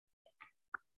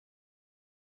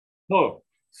Oh,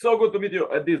 so good to meet you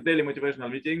at this daily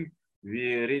motivational meeting.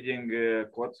 We're reading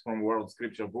quotes from World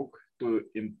Scripture Book to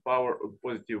empower a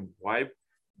positive vibe.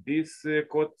 These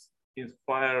quotes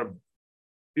inspire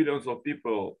billions of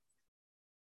people,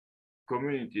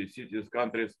 communities, cities,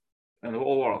 countries, and the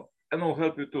whole world. And will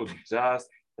help you to just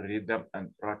read them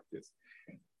and practice.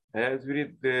 As we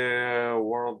read the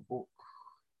World Book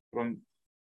from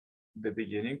the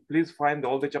beginning, please find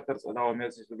all the chapters on our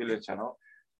Message to Billions channel.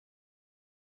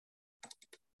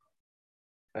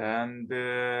 And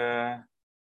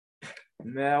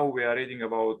now we are reading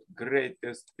about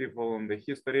greatest people in the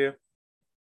history,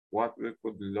 what we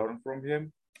could learn from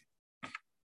him.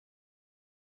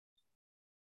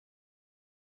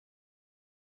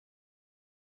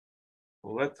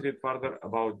 Let's read further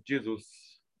about Jesus.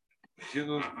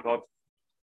 Jesus taught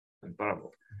in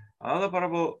parable. Another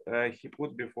parable he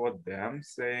put before them,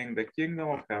 saying, the kingdom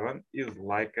of heaven is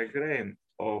like a grain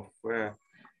of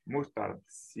mustard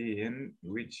seed,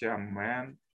 which a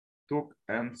man took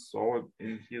and sowed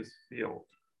in his field.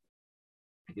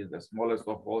 It is the smallest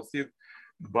of all seeds,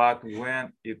 but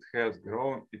when it has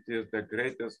grown, it is the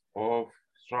greatest of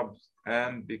shrubs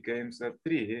and becomes a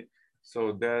tree,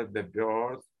 so that the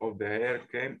birds of the air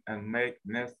came and make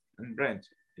nests and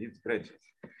its branches.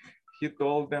 He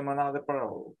told them another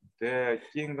parable. The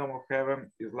kingdom of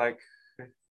heaven is like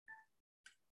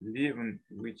leaven,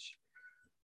 which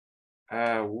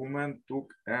a woman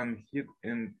took and hid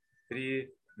in 3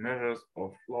 measures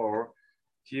of flour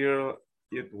till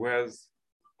it was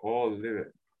all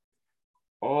leavened.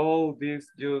 All this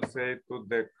Jesus said to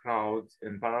the crowds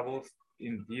in parables.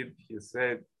 Indeed, he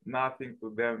said nothing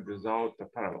to them without a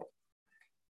parable.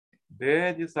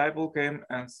 The disciple came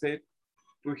and said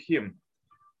to him,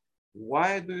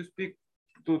 why do you speak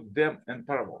to them in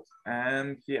parables?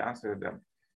 And he answered them,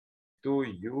 to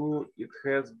you it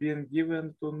has been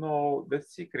given to know the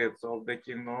secrets of the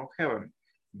kingdom of heaven,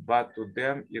 but to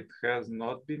them it has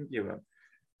not been given.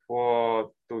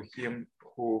 For to him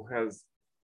who has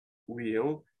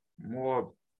will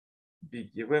more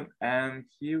be given, and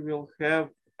he will have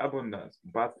abundance.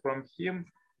 But from him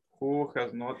who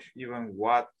has not, even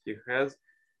what he has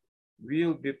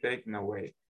will be taken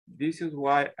away. This is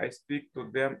why I speak to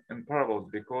them in parables,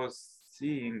 because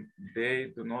seeing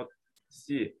they do not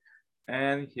see,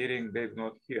 and hearing they do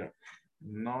not hear,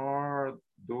 nor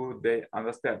do they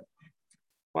understand.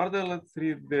 Further, let's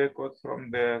read the quote from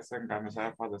the Second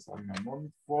Messiah, Father, Son, and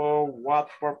Moon. For what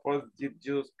purpose did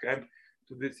Jesus come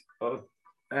to this earth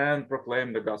and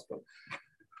proclaim the gospel?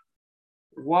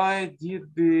 Why did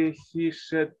he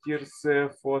shed tears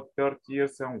for 30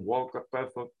 years and walk a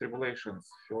path of tribulations?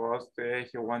 First,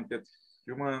 he wanted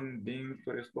human beings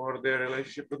to restore their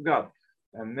relationship with God.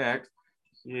 And next,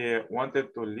 he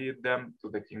wanted to lead them to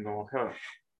the kingdom of heaven.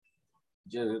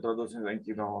 Jesus introducing the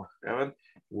kingdom of heaven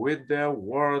with the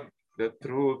word, the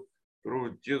truth.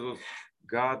 Through Jesus,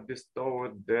 God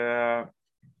bestowed the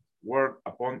word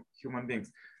upon human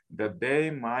beings that they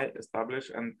might establish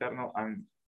an eternal and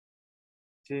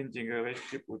changing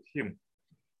relationship with him,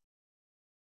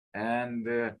 and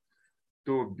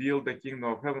to build the kingdom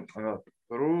of heaven on earth.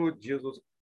 Through Jesus,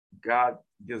 God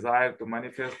desired to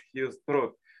manifest his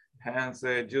truth. Hence,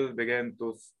 Jesus began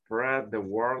to spread the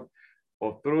word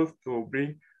of truth to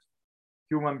bring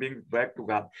human beings back to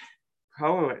God.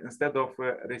 However, instead of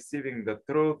receiving the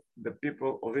truth, the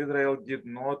people of Israel did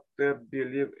not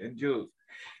believe in Jesus.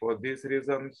 For this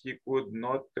reason, he could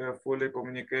not fully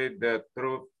communicate the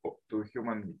truth to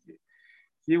humanity.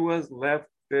 He was left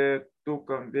to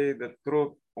convey the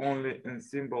truth only in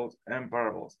symbols and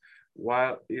parables,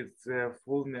 while its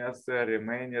fullness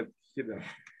remained hidden.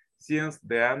 Since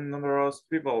then, numerous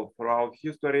people throughout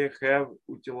history have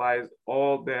utilized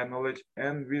all their knowledge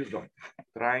and wisdom,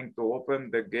 trying to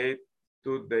open the gate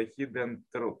to the hidden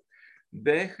truth.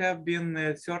 They have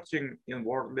been searching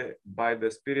inwardly by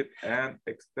the Spirit and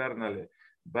externally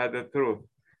by the truth.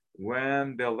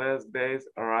 When the last days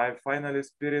arrive, finally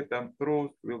Spirit and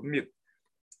truth will meet.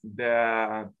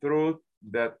 The truth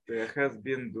that has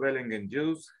been dwelling in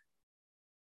Jesus'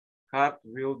 heart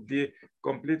will be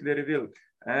completely revealed,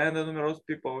 and the numerous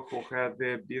people who had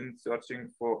been searching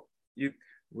for it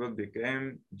will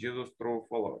become Jesus' true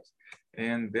followers.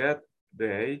 And that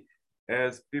day,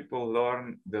 as people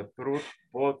learn the truth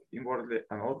both inwardly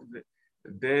and outwardly,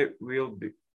 they will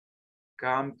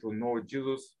come to know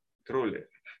Jesus truly.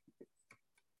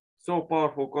 So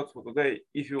powerful quotes for today.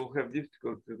 If you have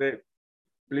difficulty today,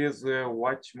 please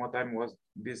watch more time was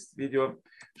this video.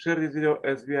 Share this video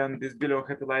as we end this billion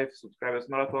happy life subscribers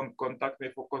marathon. Contact me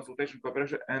for consultation,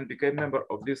 cooperation, and become member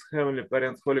of this Heavenly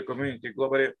Parents Holy Community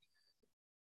globally.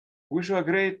 Wish you a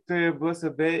great,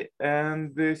 blessed day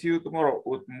and see you tomorrow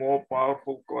with more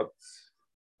powerful quotes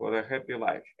for a happy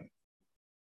life.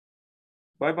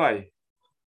 Bye-bye.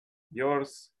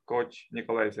 Yours, Coach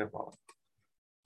Nikolai Serpalov.